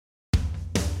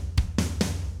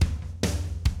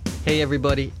Hey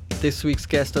everybody, this week's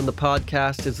guest on the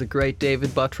podcast is the great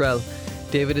David Bottrell.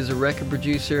 David is a record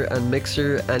producer and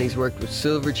mixer, and he's worked with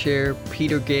Silverchair,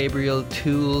 Peter Gabriel,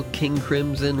 Tool, King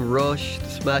Crimson, Rush, The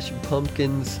Smashing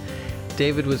Pumpkins.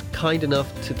 David was kind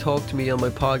enough to talk to me on my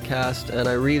podcast, and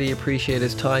I really appreciate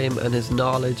his time and his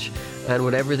knowledge. And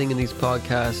with everything in these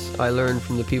podcasts, I learn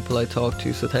from the people I talk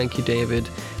to, so thank you, David.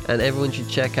 And everyone should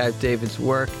check out David's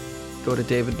work. Go to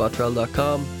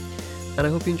davidbottrell.com, and I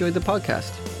hope you enjoyed the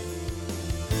podcast.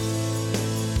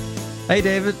 Hey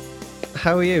David,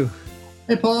 how are you?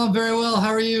 Hey Paul, I'm very well. How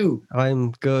are you?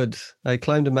 I'm good. I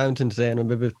climbed a mountain today and I'm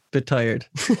a bit tired.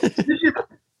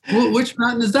 Which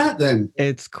mountain is that then?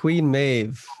 It's Queen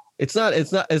Maeve. It's not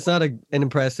an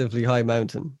impressively high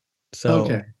mountain. So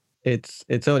okay.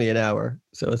 It's only an hour.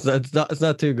 So it's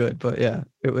not too good, but yeah,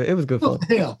 it was good fun.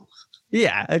 Hill.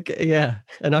 Yeah, okay, yeah,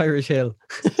 an Irish hill.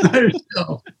 Irish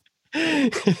hill.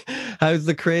 How's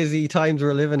the crazy times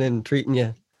we're living in treating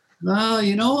you?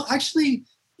 Actually,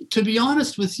 to be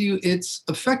honest with you, it's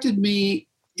affected me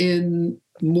in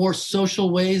more social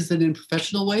ways than in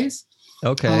professional ways.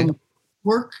 Okay.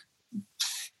 Work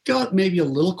got maybe a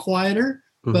little quieter,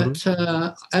 but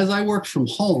as I work from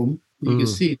home, you can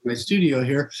see my studio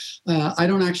here, I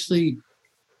don't actually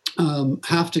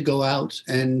have to go out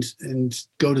and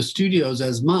go to studios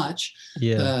as much.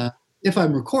 Yeah. If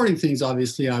I'm recording things,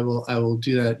 obviously I will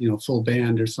do that, full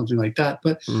band or something like that.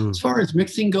 But as far as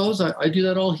mixing goes, I do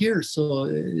that all here. So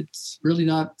it's really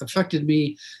not affected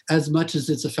me as much as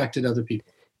it's affected other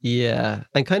people. Yeah.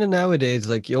 And kind of nowadays,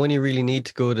 like you only really need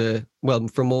to go to, well,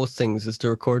 for most things is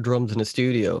to record drums in a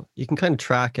studio. You can kind of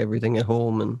track everything at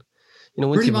home, and,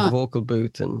 once pretty you have much. a vocal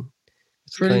booth, and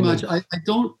it's pretty much.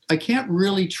 I can't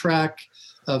really track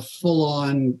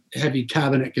full-on heavy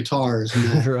cabinet guitars.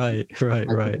 Right.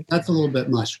 That's a little bit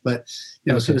much, but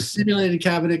sort of simulated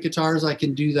cabinet guitars, I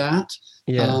can do that.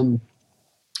 Yeah.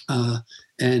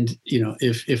 And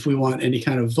if we want any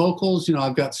kind of vocals,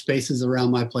 I've got spaces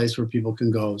around my place where people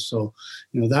can go. So,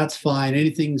 that's fine.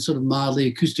 Anything sort of mildly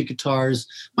acoustic guitars.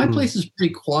 My place is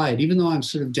pretty quiet, even though I'm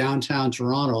sort of downtown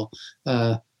Toronto.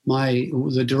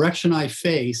 The direction I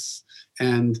face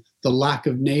and the lack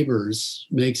of neighbors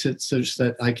makes it such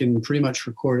that I can pretty much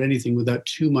record anything without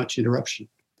too much interruption.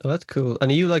 Oh, that's cool.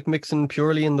 And are you like mixing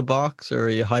purely in the box, or are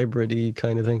you hybrid-y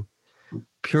kind of thing?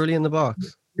 Purely in the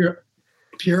box?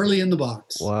 Purely in the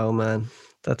box. Wow, man.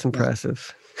 That's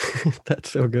impressive. Yeah.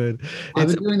 That's so good. I've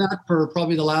been doing that for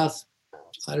probably the last,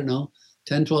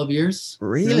 10, 12 years.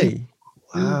 Really?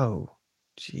 Wow.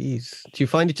 Jeez. Do you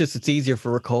find it's easier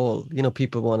for recall?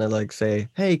 People want to like say,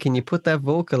 hey, can you put that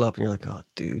vocal up? And you're like, oh,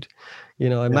 dude. I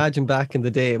imagine back in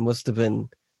the day, it must have been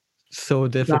so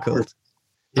difficult.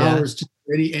 Hours to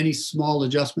any small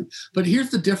adjustment. But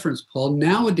here's the difference, Paul.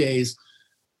 Nowadays,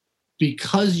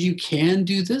 because you can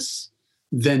do this,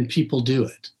 then people do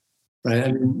it, right?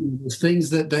 I mean, the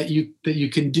things that you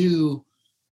can do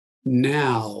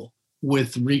now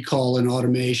with recall and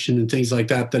automation and things like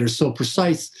that are so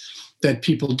precise that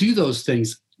people do those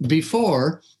things.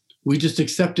 Before, we just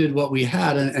accepted what we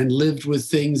had and lived with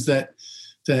things that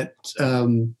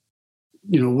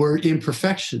were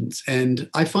imperfections. And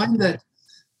I find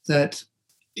that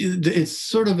it's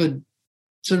sort of a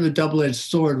double-edged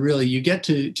sword, really. You get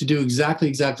to do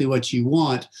exactly what you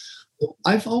want.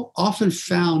 I've often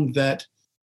found that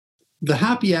the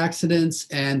happy accidents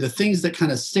and the things that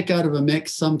kind of stick out of a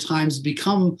mix sometimes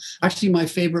become actually my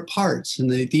favorite parts, and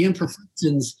the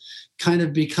imperfections kind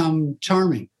of become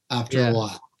charming after a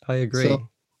while. I agree. So,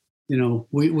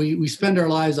 we spend our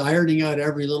lives ironing out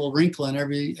every little wrinkle and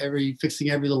every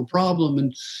fixing every little problem,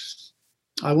 and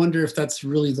I wonder if that's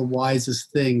really the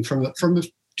wisest thing from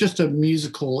just a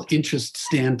musical interest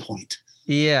standpoint.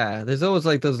 Yeah, there's always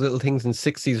like those little things in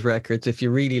 60s records. If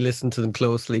you really listen to them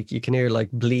closely, you can hear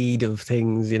like bleed of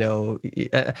things,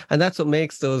 and that's what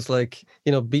makes those like,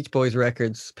 Beach Boys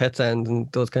records, Pet Sounds and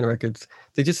those kind of records.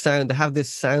 They have this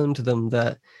sound to them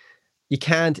that you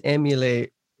can't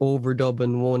emulate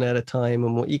overdubbing one at a time.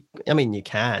 And you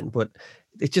can, but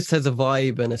it just has a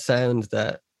vibe and a sound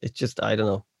that it just, I don't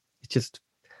know, it just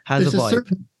has a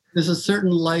vibe. There's a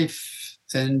certain life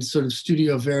and sort of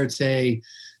studio verite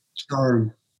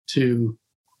charm to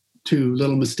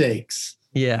Little Mistakes.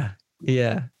 Yeah.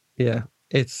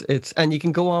 It's and you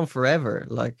can go on forever.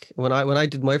 Like when I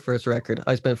did my first record,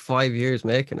 I spent 5 years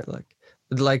making it.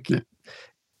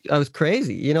 I was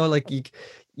crazy. Like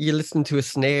you listen to a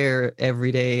snare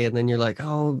every day, and then you're like,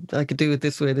 oh, I could do it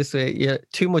this way. Yeah,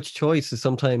 too much choice is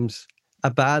sometimes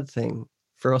a bad thing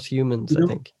for us humans, I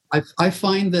think. I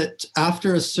find that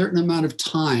after a certain amount of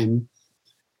time,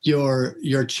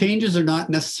 your changes are not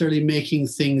necessarily making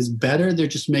things better. They're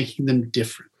just making them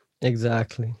different.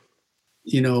 Exactly.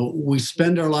 We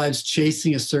spend our lives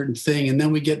chasing a certain thing, and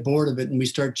then we get bored of it and we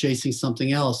start chasing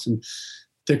something else. And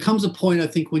there comes a point, I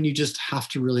think, when you just have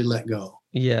to really let go.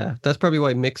 Yeah, that's probably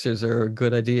why mixers are a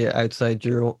good idea outside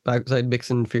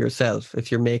mixing for yourself if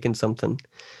you're making something,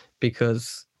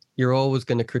 because you're always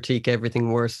going to critique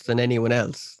everything worse than anyone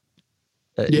else,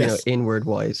 Yes. inward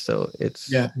wise. So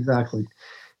it's, Yeah, exactly.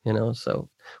 So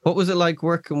what was it like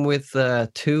working with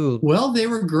Tool? Well, they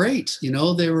were great.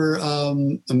 They were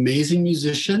amazing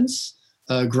musicians,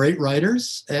 great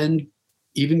writers, and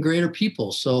even greater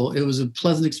people. So it was a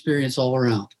pleasant experience all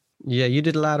around. Yeah, you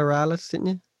did Lateralis, didn't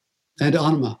you? And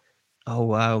Anima. Oh,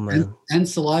 wow, man. And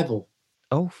Salival.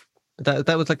 Oh,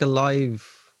 that was like a live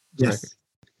Yes. record.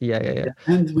 Yeah.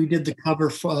 And we did the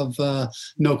cover of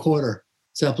No Quarter.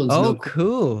 Zeppelin's Oh, No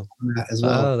cool. Quarter as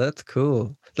well. Oh, that's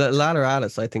cool. The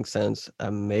Lateralis, I think, sounds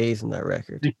amazing, that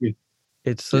record. Thank you.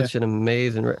 It's such an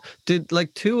amazing record. Did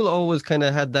Tool always kind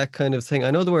of had that kind of thing?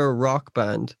 I know they were a rock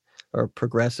band or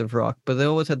progressive rock, but they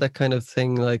always had that kind of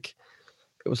thing, like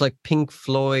it was like Pink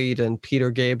Floyd and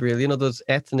Peter Gabriel, those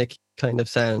ethnic kind of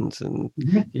sounds. And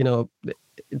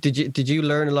did you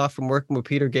learn a lot from working with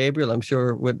Peter Gabriel? I'm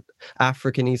sure with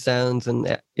African-y sounds and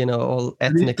all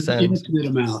ethnic sounds. Infinite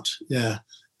amount, yeah.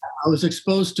 I was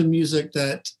exposed to music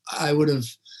that I would have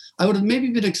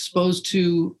maybe been exposed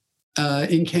to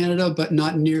in Canada, but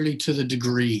not nearly to the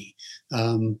degree.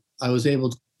 I was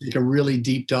able to take a really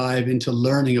deep dive into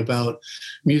learning about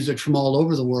music from all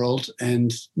over the world,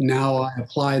 and now I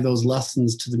apply those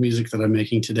lessons to the music that I'm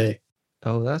making today.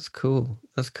 Oh, that's cool.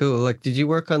 That's cool. Like, did you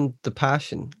work on The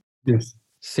Passion? Yes.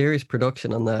 Serious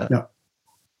production on that? Yeah.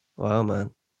 Wow,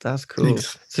 man. That's cool.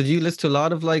 Thanks. So do you listen to a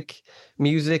lot of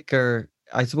music, or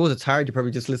I suppose it's hard, you're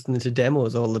probably just listening to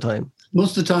demos all the time?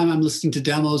 Most of the time I'm listening to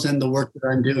demos and the work that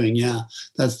I'm doing. Yeah,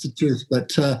 that's the truth.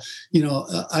 But,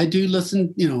 I do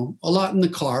listen, a lot in the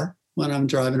car when I'm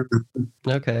driving around.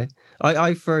 Okay.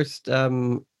 I first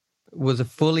was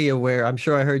fully aware. I'm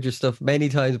sure I heard your stuff many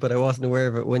times, but I wasn't aware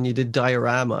of it when you did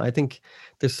Diorama. I think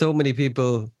there's so many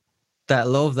people that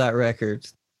love that record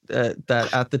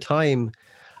that at the time,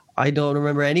 I don't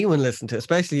remember anyone listening to it,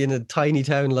 especially in a tiny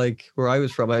town like where I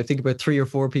was from. I think about 3 or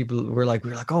 4 people were like,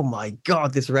 oh my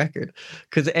God, this record.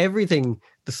 Because everything,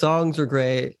 the songs were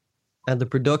great and the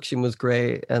production was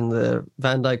great and the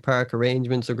Van Dyke Park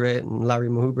arrangements are great and Larry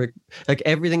Mahubrick,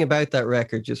 everything about that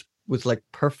record just was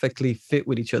perfectly fit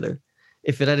with each other.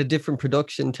 If it had a different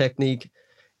production technique,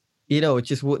 it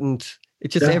just wouldn't,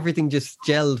 everything just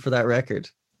gelled for that record.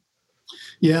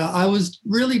 Yeah, I was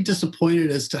really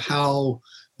disappointed as to how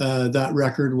that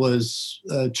record was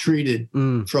treated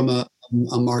from a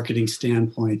marketing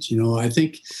standpoint. I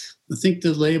think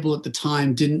the label at the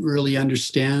time didn't really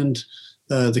understand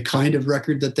the kind of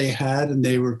record that they had, and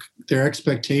their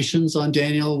expectations on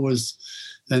Daniel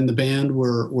and the band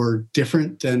were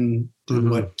different than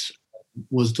what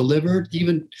was delivered.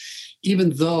 Even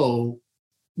though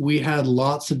we had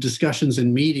lots of discussions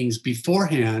and meetings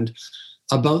beforehand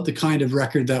about the kind of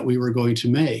record that we were going to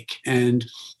make. And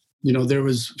there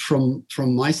was, from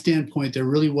my standpoint, there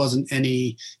really wasn't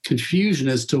any confusion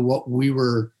as to what we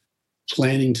were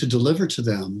planning to deliver to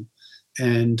them.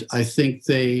 And I think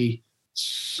they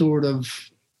sort of,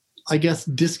 I guess,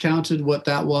 discounted what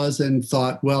that was and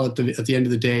thought, well, at the end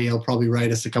of the day, he'll probably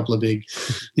write us a couple of big,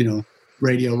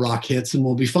 radio rock hits and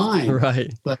we'll be fine.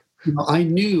 Right. But I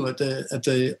knew at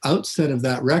the outset of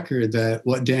that record that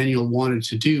what Daniel wanted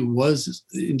to do was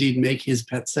indeed make his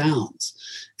pet sounds.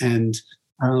 And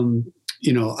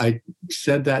I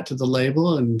said that to the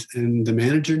label, and the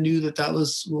manager knew that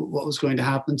was what was going to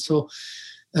happen. So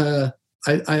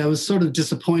I was sort of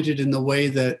disappointed in the way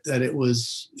that it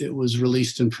was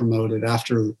released and promoted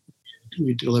after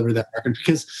we delivered that record,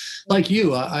 because like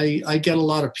you, I get a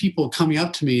lot of people coming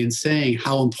up to me and saying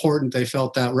how important they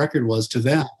felt that record was to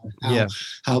them,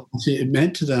 how it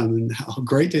meant to them and how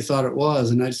great they thought it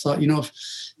was. And I just thought,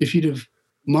 if you'd have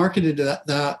marketed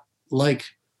that like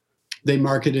they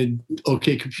marketed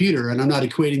OK Computer, and I'm not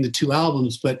equating the two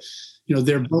albums, but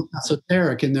they're both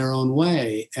esoteric in their own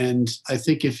way. And I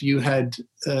think if you had,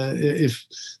 if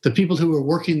the people who were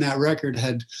working that record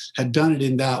had done it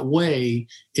in that way,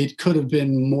 it could have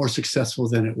been more successful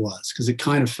than it was, because it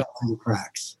kind of fell through the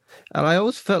cracks. And I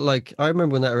always felt I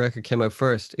remember when that record came out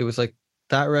first, it was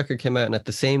that record came out, and at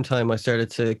the same time I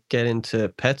started to get into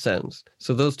Pet Sounds.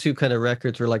 So those two kind of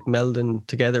records were melding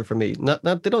together for me. Not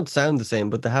they don't sound the same,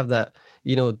 but they have that,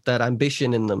 that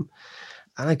ambition in them.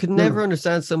 And I could never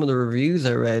understand some of the reviews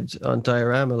I read on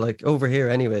Diorama, over here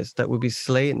anyways, that would be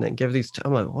slating and give these.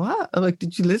 I'm like, what? I'm like,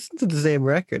 did you listen to the same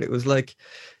record? It was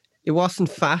it wasn't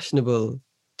fashionable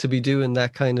to be doing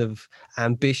that kind of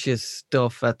ambitious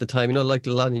stuff at the time. You know, like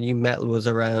a lot of new metal was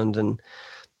around, and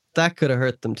that could have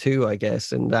hurt them too, I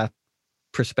guess, in that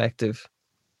perspective.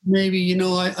 Maybe,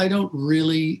 I don't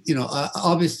really,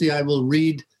 obviously I will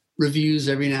read reviews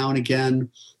every now and again.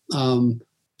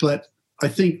 But I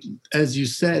think, as you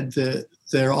said,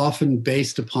 they're often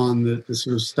based upon the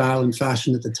sort of style and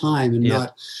fashion at the time, and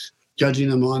not judging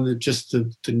them on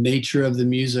the nature of the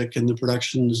music and the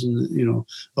productions and,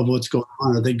 of what's going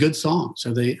on. Are they good songs?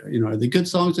 Are they good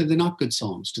songs? Are they not good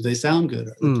songs? Do they sound good?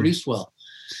 Are they produced well?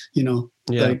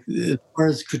 Like, as far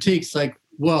as critiques, like,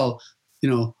 well,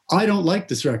 I don't like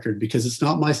this record because it's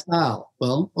not my style.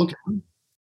 Well, okay,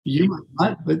 you might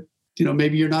not, but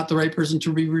maybe you're not the right person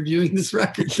to be reviewing this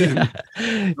record.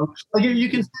 Like, you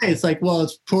can say it's like, well,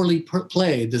 it's poorly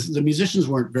played. The musicians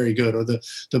weren't very good, or the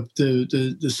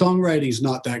songwriting is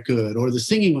not that good, or the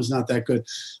singing was not that good.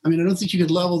 I mean, I don't think you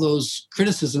could level those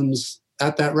criticisms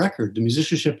at that record. The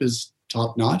musicianship is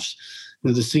top notch.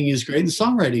 The singing is great, and the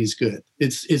songwriting is good.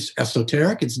 It's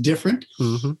esoteric. It's different.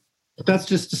 Mm-hmm. But that's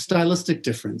just a stylistic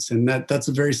difference, and that's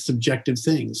a very subjective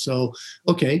thing. So,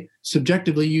 okay,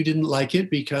 subjectively, you didn't like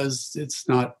it because it's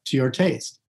not to your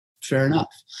taste. Fair enough.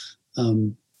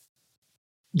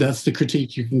 That's the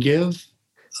critique you can give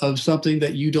of something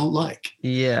that you don't like.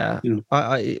 Yeah,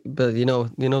 but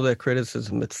the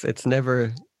criticism. It's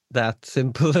never that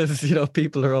simple as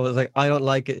people are always like, I don't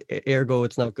like it, ergo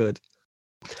it's not good.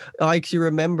 I actually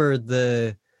remember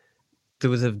there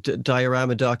was a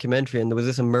Diorama documentary, and there was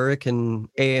this American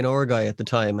A&R guy at the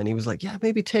time, and he was like, yeah,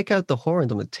 maybe take out the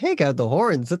horns. I'm like, take out the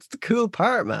horns? That's the cool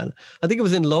part, man. I think it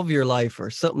was in Love Your Life or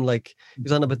something, like he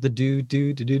was on about the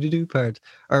do part,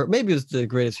 or maybe it was The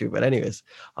Greatest Few. But anyways,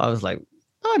 I was like,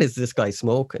 what is this guy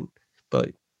smoking? But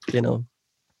that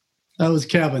was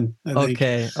Kevin, I think.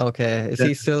 Okay. Is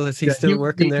he still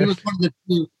working there? He was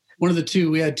one of the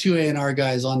two. We had two A&R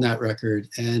guys on that record,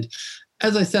 and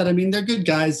as I said, I mean, they're good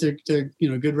guys. They're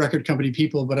good record company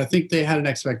people, but I think they had an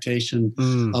expectation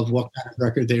of what kind of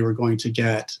record they were going to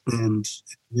get, and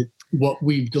what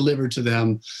we delivered to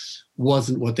them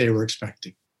wasn't what they were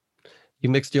expecting. You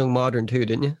mixed Young Modern too,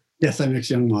 didn't you? Yes, I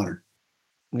mixed Young Modern.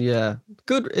 Yeah,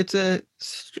 good. It's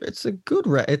a good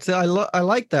record. I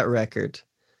like that record,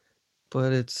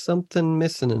 but it's something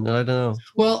missing, and I don't know.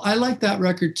 Well, I like that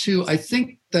record too. I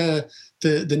think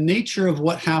the nature of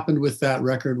what happened with that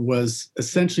record was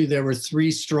essentially there were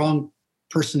three strong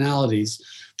personalities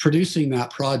producing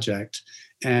that project,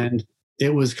 and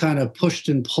it was kind of pushed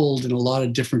and pulled in a lot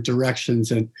of different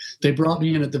directions. And they brought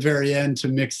me in at the very end to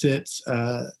mix it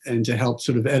and to help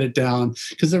sort of edit down,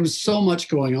 because there was so much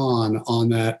going on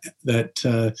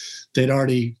that they'd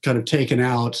already kind of taken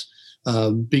out.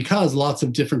 Because lots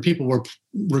of different people were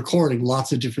recording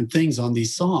lots of different things on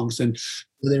these songs, and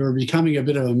they were becoming a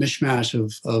bit of a mishmash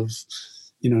of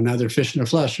neither fish nor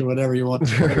flesh, or whatever you want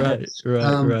to say.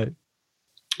 Right.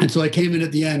 And so I came in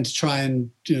at the end to try and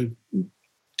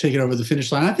take it over the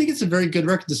finish line. I think it's a very good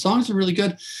record. The songs are really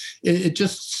good. It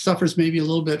just suffers maybe a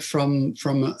little bit from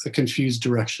a confused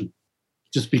direction,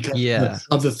 just because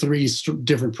of the three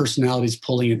different personalities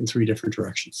pulling it in three different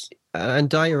directions. And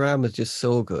Diorama is just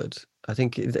so good. I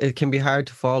think it can be hard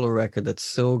to follow a record that's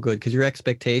so good, because your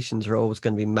expectations are always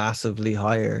going to be massively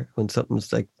higher when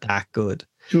something's like that good.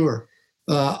 Sure.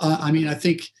 I mean, I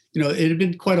think, it had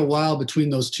been quite a while between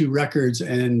those two records,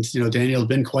 and, Daniel had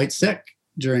been quite sick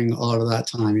during a lot of that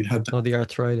time. He'd had the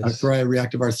arthritis,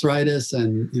 reactive arthritis,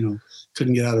 and,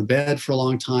 couldn't get out of bed for a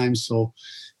long time. So,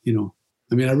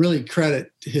 I mean, I really credit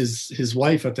his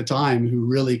wife at the time, who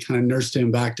really kind of nursed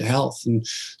him back to health and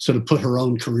sort of put her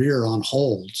own career on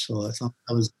hold. So I thought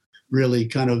that was really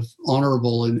kind of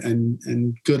honorable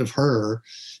and good of her.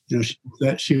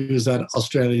 She was that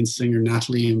Australian singer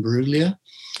Natalie Imbruglia.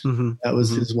 Mm-hmm. That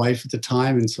was his wife at the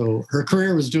time, and so her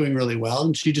career was doing really well,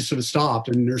 and she just sort of stopped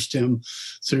and nursed him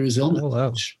through his illness. Oh, wow.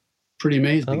 Which, pretty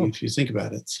amazing if you think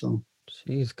about it. So,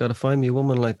 she's got to find me a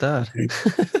woman like that.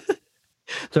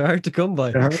 They're hard to come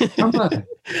by.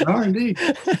 They are indeed.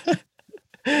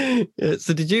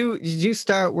 So did you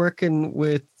start working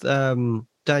with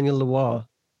Daniel Lanois?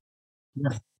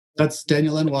 Yeah, that's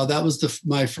Daniel Lanois. That was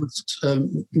my first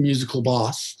musical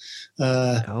boss.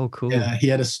 Cool. Yeah, he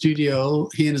had a studio.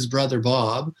 He and his brother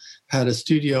Bob had a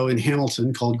studio in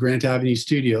Hamilton called Grant Avenue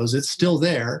Studios. It's still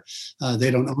there.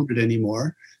 They don't own it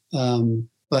anymore.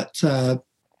 But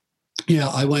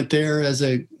I went there as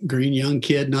a green young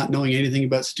kid, not knowing anything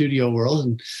about studio world,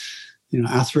 and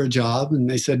asked for a job, and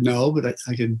they said no, but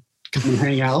I could come and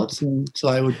hang out. And so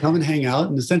I would come and hang out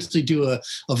and essentially do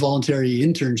a voluntary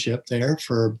internship there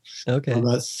for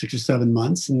about 6 or 7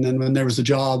 months. And then when there was a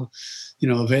job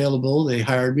available, they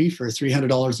hired me for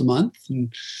 $300 a month.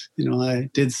 And, I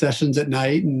did sessions at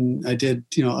night, and I did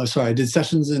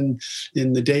sessions in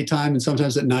the daytime and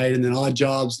sometimes at night, and then odd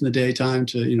jobs in the daytime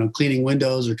to, cleaning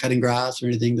windows or cutting grass or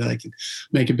anything that I could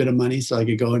make a bit of money so I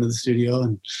could go into the studio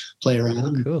and play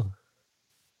around. Oh, cool.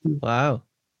 Wow.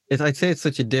 I'd say it's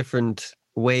such a different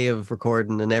way of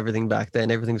recording and everything back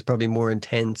then. Everything's probably more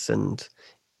intense, and,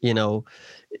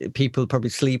 people probably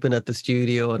sleeping at the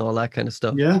studio and all that kind of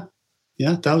stuff. Yeah.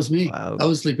 Yeah, that was me. Wow. I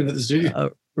was sleeping at the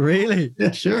studio. Really?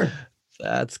 Yeah, sure.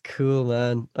 That's cool,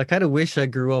 man. I kind of wish I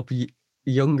grew up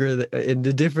younger in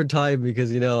a different time,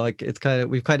 because,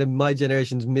 my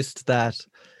generation's missed that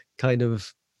kind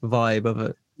of vibe of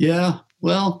it. Yeah.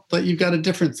 Well, but you've got a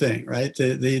different thing, right?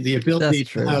 The ability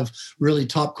to have really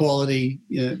top quality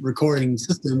recording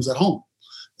systems at home,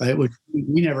 right? Which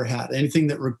we never had. Anything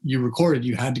that you recorded,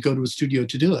 you had to go to a studio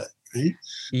to do it, right?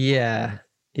 Yeah.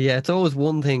 Yeah, it's always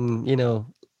one thing,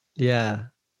 Yeah,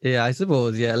 I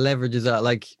suppose. Yeah, leverages that.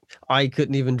 Like, I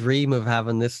couldn't even dream of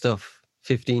having this stuff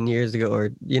 15 years ago, or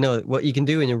what you can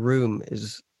do in your room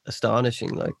is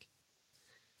astonishing. Like,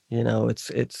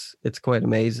 it's quite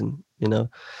amazing.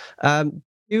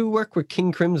 You work with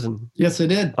King Crimson? Yes, I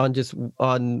did.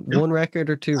 On one record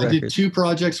or two records? I did 2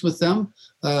 projects with them.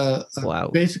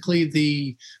 Wow. Basically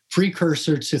the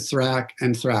precursor to Thrack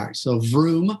and Thrack. So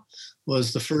Vroom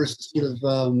was the first sort of,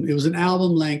 it was an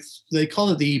album length. They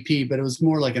called it the EP, but it was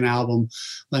more like an album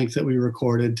length that we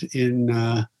recorded in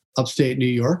upstate New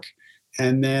York.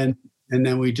 And then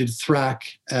we did Thrack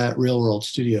at Real World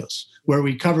Studios, where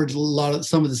we covered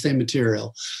some of the same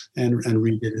material and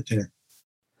redid it there.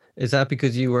 Is that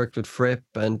because you worked with Fripp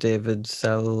and David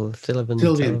Sylvian?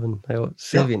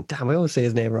 Sylvian. Damn, I always say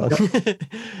his name wrong. Yep.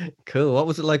 Cool. What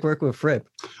was it like working with Fripp?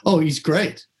 Oh, he's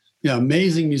great. Yeah,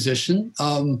 amazing musician.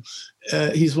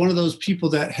 He's one of those people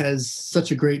that has such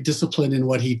a great discipline in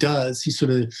what he does. He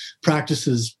sort of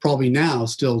practices probably now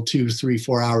still 2, 3,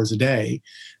 4 hours a day.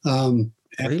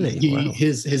 Really? Wow.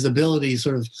 His ability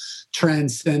sort of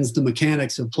transcends the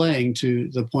mechanics of playing to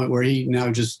the point where he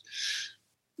now just,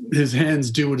 his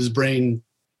hands do what his brain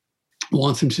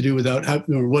wants him to do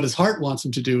or what his heart wants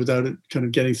him to do without it kind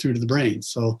of getting through to the brain.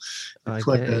 So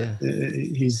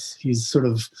he's sort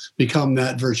of become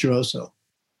that virtuoso.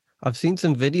 I've seen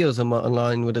some videos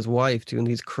online with his wife doing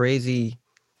these crazy,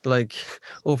 like,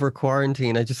 over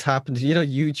quarantine. I just happened to,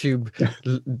 YouTube,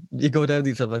 you go down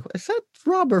these, I'm like, is that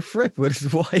Robert Fripp with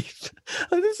his wife?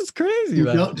 Like, this is crazy,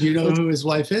 man. Do you know who his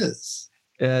wife is?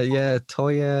 Yeah,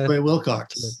 Toya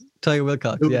Wilcox. Toya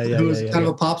Wilcox, who was kind of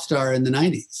a pop star in the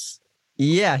 90s.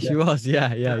 Yeah, she was. Yeah.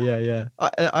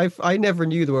 I never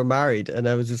knew they were married, and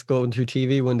I was just going through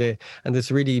TV one day, and this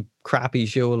really crappy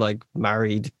show, like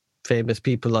married famous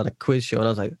people on a quiz show, and I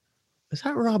was like, is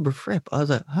that Robert Fripp? I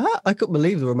was like, huh? I couldn't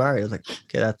believe they were married. I was like,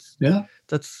 okay,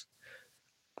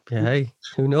 hey,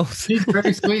 who knows? He's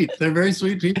very sweet. They're very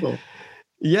sweet people.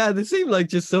 Yeah, they seem like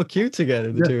just so cute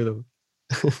together, the two of them.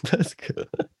 That's cool.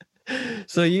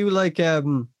 So you are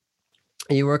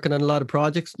you working on a lot of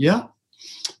projects? Yeah.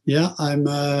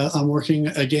 I'm working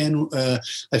again.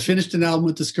 I finished an album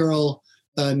with this girl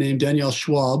named Danielle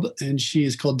Schwab, and she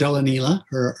is called Delanila,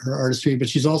 her artistry, but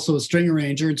she's also a string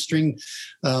arranger and string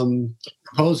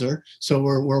composer. So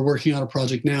we're working on a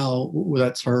project now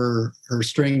that's her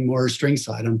string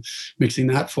side. I'm mixing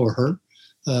that for her.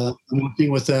 I'm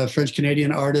working with a French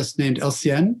Canadian artist named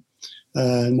Elsienne,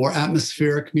 more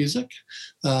atmospheric music,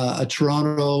 a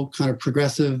Toronto kind of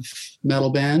progressive metal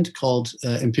band called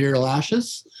Imperial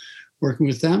Ashes, working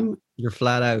with them. You're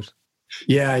flat out.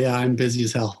 Yeah, I'm busy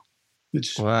as hell.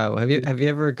 Wow. Have you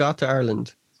ever got to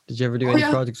Ireland? Did you ever do any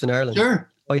projects in Ireland? Sure.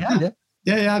 Oh, yeah.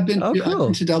 Yeah, I've been, cool. I've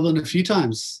been to Dublin a few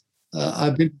times.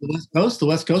 I've been to the West Coast. The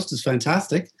West Coast is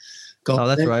fantastic. Galway. Oh,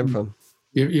 that's where I'm from.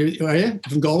 Are you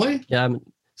from Galway? Yeah, I'm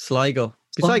Sligo.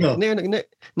 Sligo,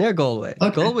 near Galway.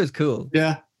 Okay. Galway's cool.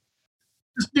 Yeah.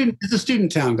 It's a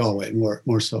student town, Galway,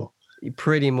 more so.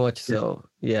 Pretty much so.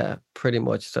 Yeah, pretty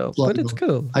much so. Sligo. But it's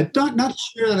cool. I'm not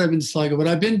sure that I've been to Sligo, but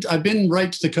I've been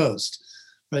right to the coast,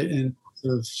 right, and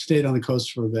sort of stayed on the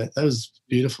coast for a bit. That was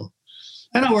beautiful.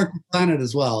 And I worked with Planet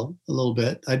as well a little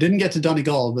bit. I didn't get to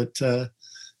Donegal, but I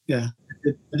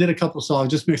did a couple songs.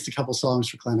 Just mixed a couple songs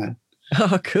for Planet.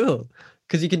 Oh, cool.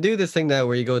 Because you can do this thing now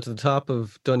where you go to the top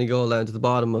of Donegal down to the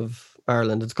bottom of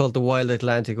Ireland. It's called the Wild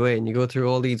Atlantic Way, and you go through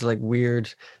all these like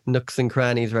weird nooks and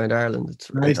crannies around Ireland.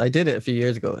 I did it a few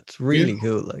years ago. It's really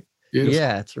cool. Like, beautiful.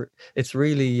 Yeah, it's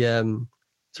really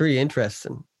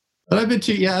interesting. But I've been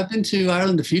to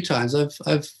Ireland a few times.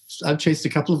 I've chased a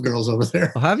couple of girls over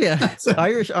there. Oh, have you?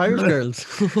 Irish girls.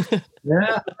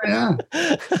 Yeah.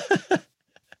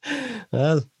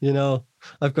 Well,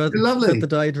 I've got Lovely. the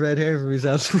dyed red hair for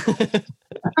myself.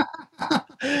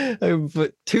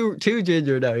 But too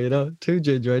ginger now, you know, too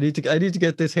ginger. I need to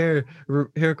get this hair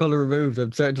color removed.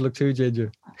 I'm starting to look too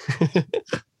ginger.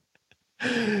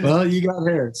 Well, you got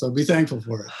hair, so be thankful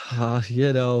for it.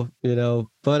 You know.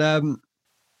 But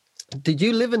did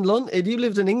you live in London? You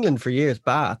lived in England for years.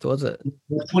 Bath, was it?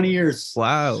 20 years.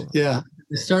 Wow. Yeah,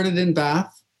 I started in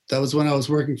Bath. That was when I was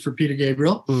working for Peter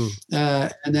Gabriel,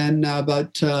 and then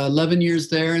about 11 years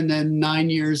there, and then 9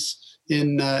 years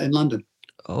in London.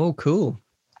 Oh, cool.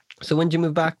 So when did you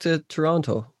move back to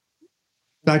Toronto?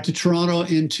 Back to Toronto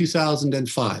in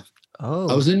 2005. Oh,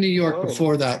 I was in New York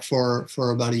before that for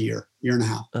about a year and a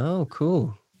half. Oh,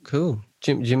 cool. Do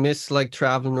you miss like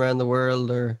traveling around the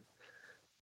world or?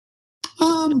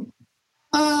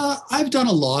 I've done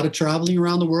a lot of traveling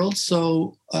around the world,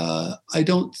 so I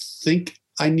don't think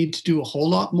I need to do a whole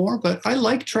lot more, but I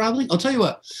like traveling. I'll tell you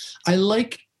what, I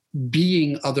like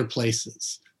being other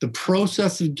places. The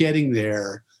process of getting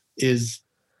there is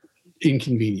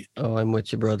inconvenient. Oh, I'm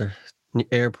with you, brother.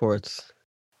 Airports.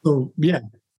 So yeah,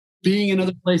 being in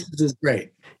other places is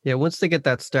great. Yeah, once they get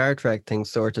that Star Trek thing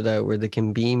sorted out where they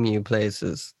can beam you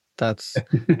places,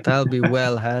 that'll be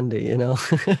well handy, you know.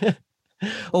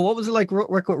 Oh, what was it like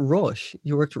working with Rush?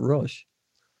 You worked with Rush.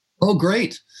 Oh,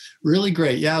 great. Really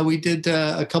great. Yeah, we did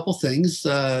a couple things.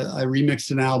 I remixed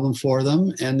an album for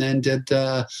them and then did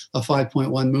a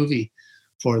 5.1 movie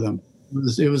for them.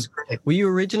 It was great. Were you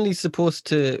originally supposed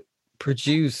to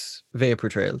produce Vapor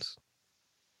Trails?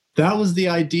 That was the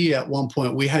idea at one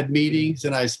point. We had meetings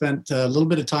and I spent a little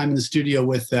bit of time in the studio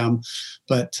with them.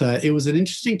 But it was an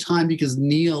interesting time because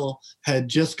Neil had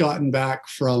just gotten back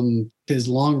from his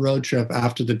long road trip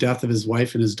after the death of his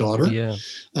wife and his daughter. Yeah.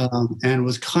 And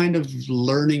was kind of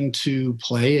learning to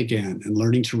play again and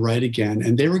learning to write again.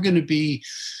 And they were going to be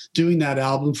doing that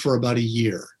album for about a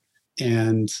year.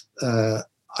 And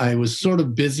I was sort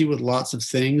of busy with lots of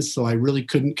things, so I really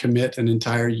couldn't commit an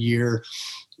entire year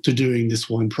to doing this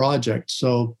one project.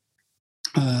 So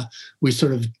we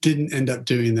sort of didn't end up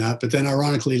doing that. But then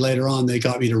ironically, later on, they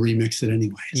got me to remix it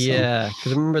anyway. Yeah,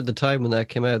 because I remember at the time when that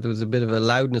came out, there was a bit of a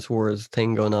loudness wars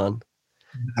thing going on.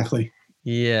 Exactly.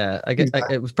 Yeah, I guess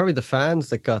it was probably the fans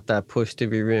that got that push to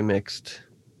be remixed.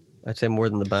 I'd say more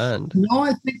than the band. No,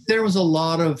 I think there was a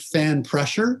lot of fan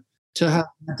pressure to have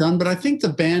that done. But I think the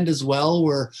band as well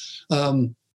were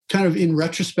kind of in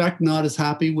retrospect, not as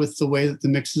happy with the way that the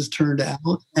mixes turned out.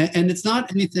 And it's not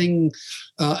anything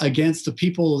against the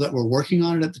people that were working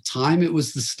on it at the time. It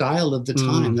was the style of the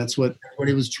time. That's what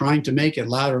everybody was trying to make it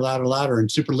louder, louder, louder,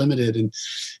 and super limited.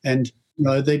 And you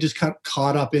know, they just got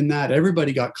caught up in that.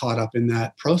 Everybody got caught up in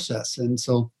that process. And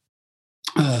so,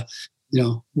 you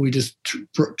know, we just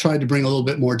tried to bring a little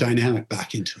bit more dynamic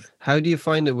back into it. How do you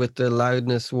find it with the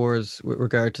loudness wars with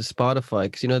regard to Spotify?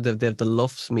 Because, you know, they have the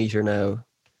LUFS meter now.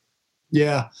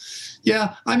 Yeah.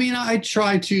 I mean, I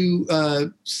try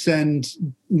to send,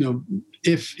 you know,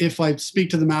 if I speak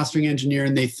to the mastering engineer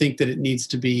and they think that it needs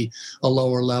to be a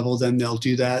lower level, then they'll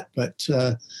do that. But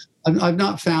I've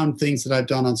not found things that I've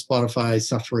done on Spotify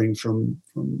suffering from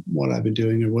what I've been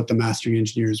doing or what the mastering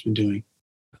engineer has been doing.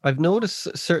 I've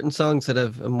noticed certain songs that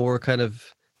have a more kind of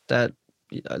that,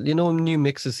 you know, new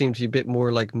mixes seem to be a bit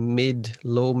more like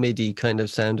low midi kind of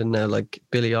sounding now, like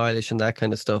Billie Eilish and that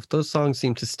kind of stuff. Those songs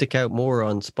seem to stick out more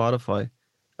on Spotify.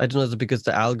 I don't know, is it because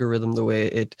the algorithm, the way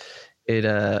it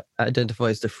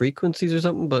identifies the frequencies or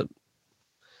something, but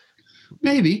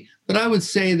maybe. But I would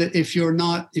say that if you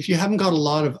haven't got a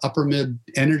lot of upper mid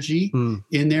energy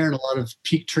in there and a lot of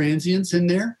peak transients in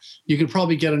there, you can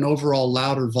probably get an overall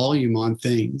louder volume on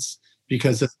things,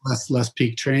 because it's less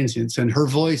peak transients, and her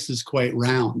voice is quite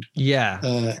round. Yeah.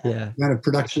 The kind of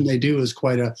production they do is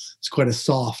quite a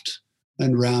soft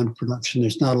and round production.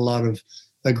 There's not a lot of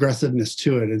aggressiveness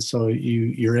to it, and so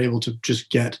you're able to just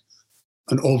get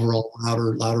an overall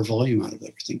louder volume out of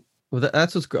everything. Well,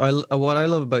 that's what I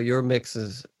love about your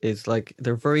mixes is like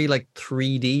they're very like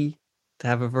 3D. They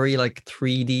have a very like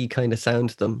 3D kind of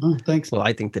sound to them. Oh, thanks. Well,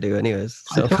 I think they do, anyways.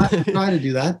 So I try to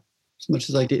do that as much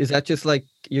as I can. Is that just like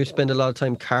you spend a lot of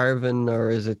time carving, or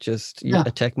is it just a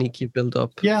technique you build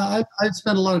up? Yeah, I've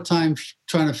spent a lot of time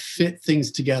trying to fit things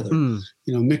together.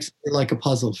 You know, mix it like a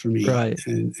puzzle for me, right?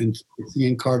 And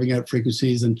carving out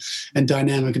frequencies and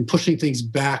dynamic and pushing things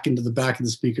back into the back of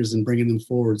the speakers and bringing them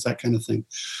forwards, that kind of thing.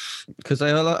 Because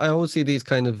I always see these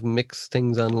kind of mix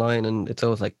things online, and it's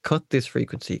always like cut this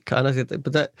frequency,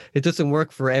 but that it doesn't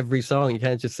work for every song. You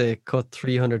can't just say cut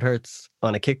 300 hertz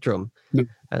on a kick drum. No.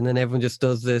 And then everyone just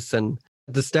does this. And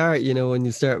at the start, you know, when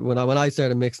I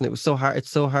started mixing, it was so hard.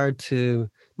 It's so hard to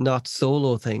not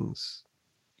solo things.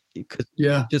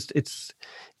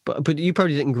 But you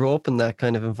probably didn't grow up in that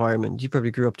kind of environment. You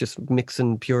probably grew up just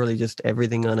mixing purely just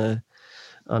everything on a.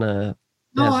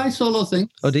 No, I solo things.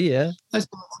 Oh, do you? Yeah.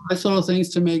 I solo things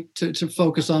to make to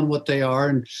focus on what they are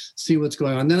and see what's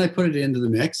going on. Then I put it into the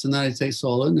mix, and then I take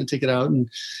solo and then take it out and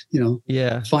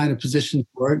find a position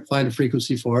for it, find a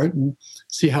frequency for it, and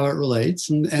see how it relates.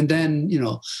 And then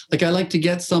like I like to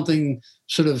get something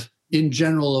sort of in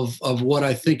general of what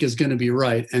I think is going to be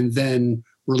right, and then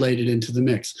relate it into the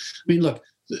mix. I mean, look,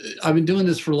 I've been doing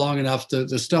this for long enough.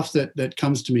 The stuff that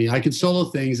comes to me, I can solo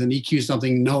things and EQ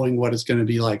something knowing what it's going to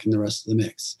be like in the rest of the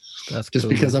mix. That's just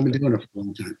cool. Because I've been doing it for a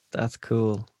long time. That's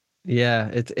cool. Yeah.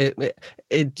 Do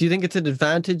you think it's an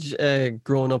advantage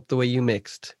growing up the way you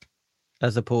mixed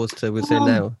as opposed to say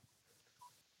now?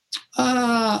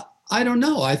 I don't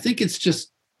know. I think it's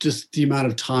just the amount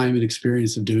of time and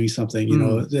experience of doing something.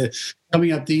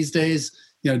 Coming up these days,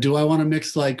 do I want to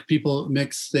mix like people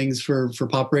mix things for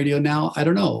pop radio now? I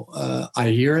don't know. I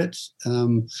hear it.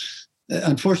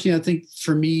 Unfortunately, I think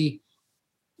for me,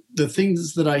 the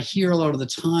things that I hear a lot of the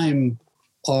time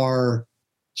are,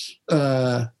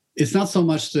 it's not so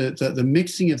much the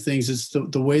mixing of things, it's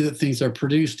the way that things are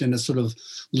produced in a sort of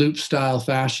loop style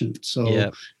fashion.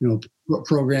 So,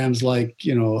 programs like,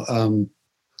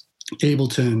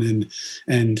 Ableton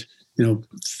and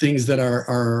things that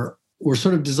were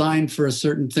sort of designed for a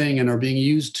certain thing and are being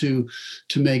used to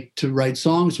write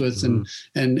songs with.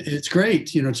 And it's great,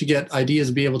 to get ideas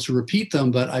and be able to repeat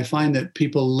them. But I find that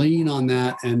people lean on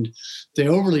that and they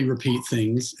overly repeat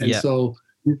things. And so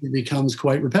it becomes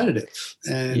quite repetitive.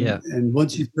 And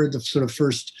once you've heard the sort of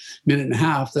first minute and a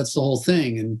half, that's the whole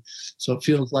thing. And so it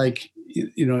feels like,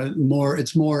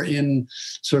 it's more in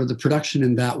sort of the production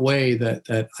in that way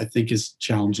that I think is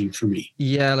challenging for me.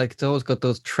 Yeah, like it's always got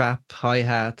those trap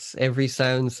hi-hats. Every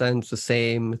sound sounds the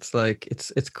same. It's like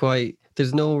it's quite,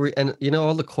 there's no and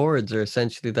all the chords are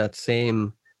essentially that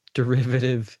same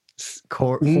derivative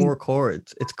four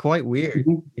chords. It's quite weird.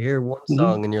 You hear one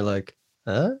song and you're like,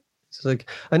 huh? It's like,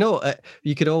 I know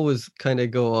you could always kind of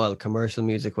go commercial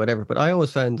music, whatever, but I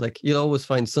always found like you'll always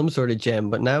find some sort of gem.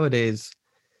 But nowadays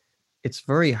it's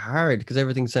very hard because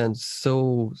everything sounds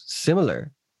so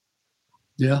similar.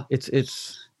 Yeah.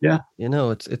 It's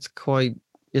quite,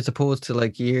 as opposed to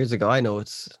like years ago. I know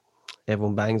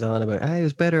everyone bangs on about, it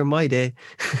was better in my day.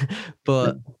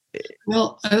 But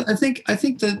well, I think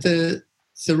that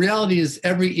the reality is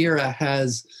every era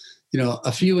has,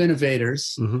 a few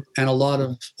innovators and a lot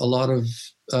of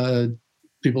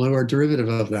people who are derivative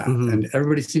of that. And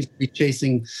everybody seems to be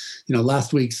chasing,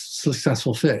 last week's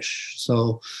successful fish.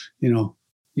 So,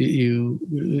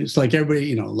 it's like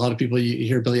everybody, a lot of people, you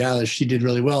hear Billie Eilish, she did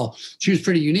really well. She was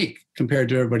pretty unique compared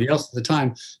to everybody else at the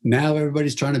time. Now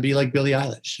everybody's trying to be like Billie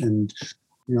Eilish. And,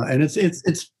 and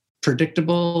it's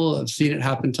predictable. I've seen it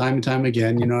happen time and time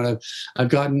again. I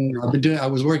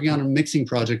was working on a mixing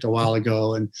project a while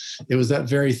ago, and it was that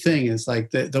very thing. It's like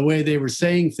the way they were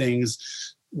saying things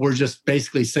were just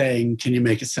basically saying, can you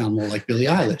make it sound more like Billie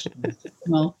Eilish?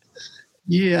 Well,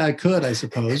 yeah, I could, I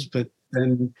suppose, but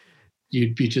then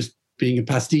you'd be just being a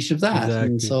pastiche of that. Exactly.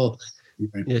 And so,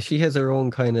 yeah, she has her own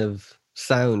kind of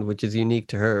sound, which is unique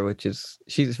to her,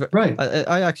 she's right.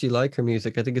 I actually like her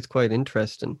music. I think it's quite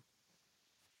interesting.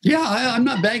 Yeah, I'm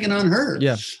not bagging on her.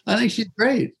 Yeah, I think she's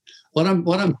great. What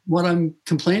I'm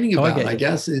complaining about, I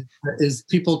guess, is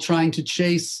people trying to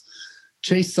chase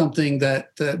something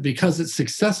that because it's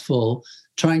successful,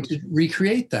 trying to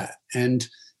recreate that. And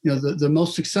the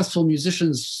most successful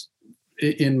musicians,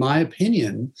 in my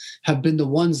opinion, have been the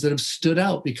ones that have stood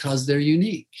out because they're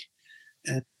unique.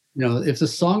 And if the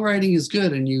songwriting is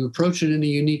good and you approach it in a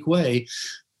unique way,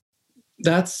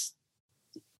 that's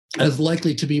as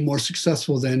likely to be more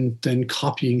successful than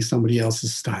copying somebody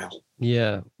else's style.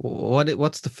 Yeah.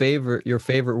 What's your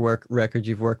favorite record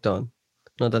you've worked on?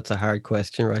 No, that's a hard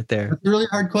question right there. That's a really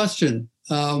hard question.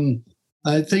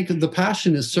 I think The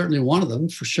Passion is certainly one of them,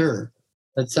 for sure.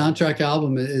 That soundtrack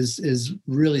album is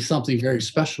really something very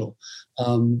special.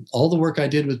 All the work I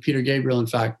did with Peter Gabriel, in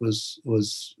fact,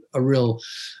 was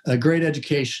a great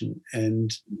education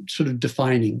and sort of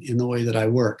defining in the way that I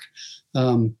work.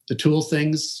 The Tool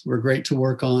things were great to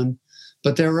work on,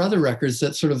 but there were other records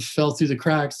that sort of fell through the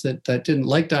cracks that didn't,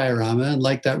 like Diorama and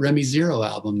like that Remy Zero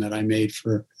album that I made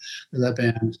for that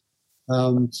band.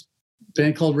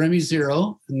 Band called Remy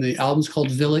Zero, and the album's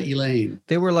called Villa Elaine.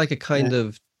 They were like a kind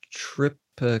of trip,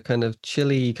 kind of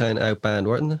chilly kind of out band,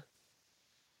 weren't they?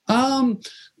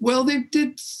 Well, they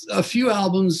did a few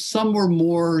albums. Some were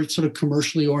more sort of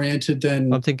commercially oriented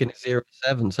than... I'm thinking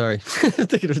 07, sorry. I'm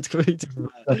thinking it's quite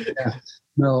different. Yeah.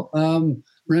 No,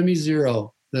 Remy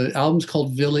Zero. The album's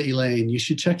called Villa Elaine. You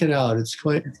should check it out. It's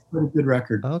quite a good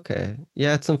record. Okay.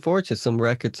 Yeah, it's unfortunate some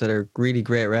records that are really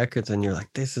great records and you're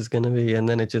like, this is gonna be, and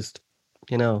then it just,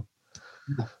 you know.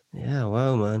 Yeah,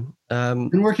 wow, man.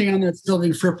 Been working on that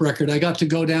Sylvian Fripp record. I got to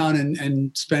go down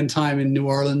and spend time in New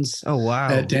Orleans. Oh wow.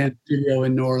 At Dance Studio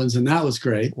in New Orleans, and that was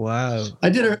great. Wow. I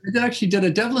actually did a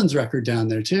Devlin's record down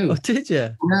there too. Oh, did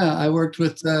you? Yeah, I worked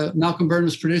with Malcolm Byrne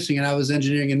was producing, and I was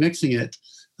engineering and mixing it.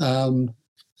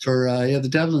 For the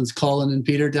Devlins, Colin and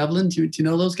Peter Devlin. Do you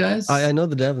know those guys? I know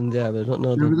the Devlins, yeah, but I don't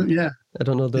know them. Yeah. I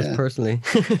don't know those personally.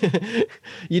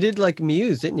 You did like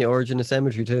Muse, didn't you? Origin of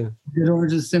Symmetry too. Did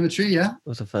Origin of Symmetry, yeah. It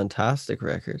was a fantastic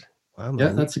record. Wow, man.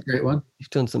 Yeah, that's a great one.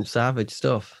 You've done some savage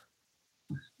stuff.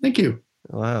 Thank you.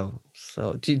 Wow.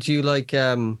 So do you like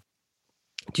do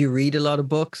you read a lot of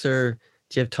books, or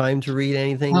do you have time to read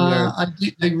anything? I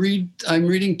read. I'm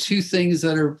reading two things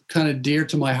that are kind of dear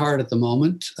to my heart at the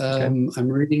moment. Okay. I'm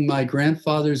reading my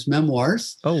grandfather's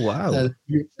memoirs. Oh wow!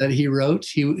 That he wrote.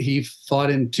 He fought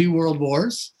in 2 world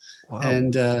wars, wow.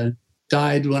 and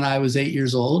died when I was 8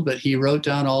 years old. But he wrote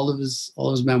down all of his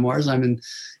memoirs. I'm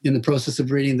in the process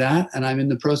of reading that, and I'm in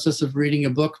the process of reading a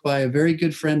book by a very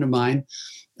good friend of mine,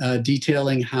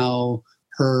 detailing how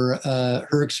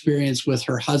her experience with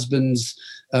her husband's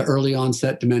early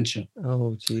onset dementia.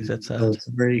 Oh, geez, that's sad. So it's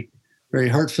a very, very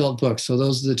heartfelt book. So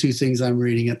those are the 2 things I'm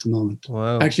reading at the moment.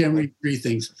 Wow. Actually, I'm reading 3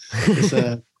 things. It's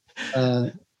a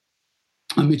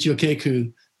Michio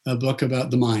Keiko, a book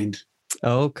about the mind.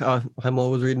 Oh, God. I'm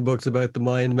always reading books about the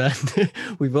mind, man.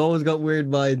 We've always got weird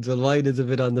minds. Well, mine is a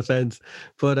bit on the fence.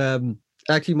 But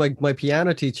actually, my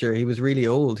piano teacher, he was really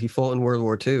old. He fought in World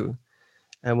War II.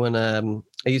 And when I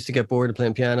used to get bored of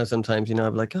playing piano sometimes, I'd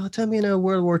be like, oh, tell me a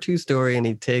World War II story. And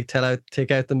he'd take out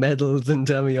the medals and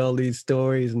tell me all these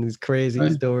stories and these crazy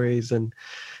stories. And,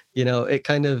 it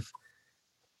kind of,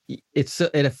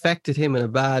 it affected him in a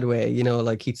bad way,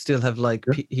 like he'd still have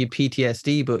he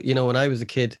PTSD. But, when I was a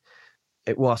kid,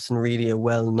 it wasn't really a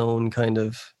well-known kind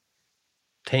of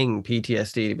thing,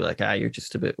 PTSD. He'd be like, you're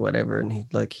just a bit whatever. And he'd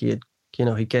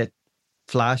get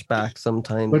flashbacks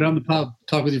sometimes. Put on the pub,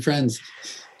 talk with your friends.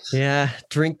 Yeah,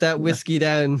 drink that whiskey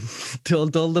down, dull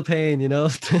the pain,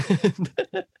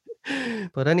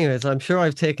 But anyways, I'm sure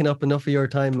I've taken up enough of your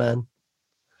time, man.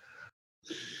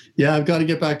 Yeah, I've got to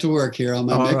get back to work here on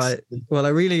my mix. All right. Well, I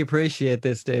really appreciate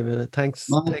this, David. Thank you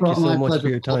so much for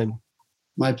your time.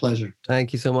 My pleasure.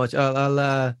 Thank you so much.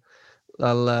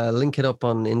 I'll link it up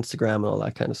on Instagram and all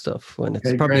that kind of stuff when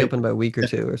it's probably up in about a week or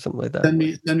 2 or something like that. Send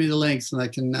me the links and I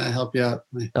can help you out.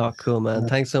 Oh, cool, man.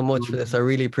 Thanks so much for this. I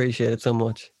really appreciate it so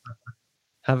much.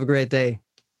 Have a great day.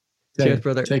 Cheers,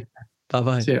 brother. Take care.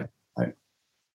 Bye-bye. See ya. Bye.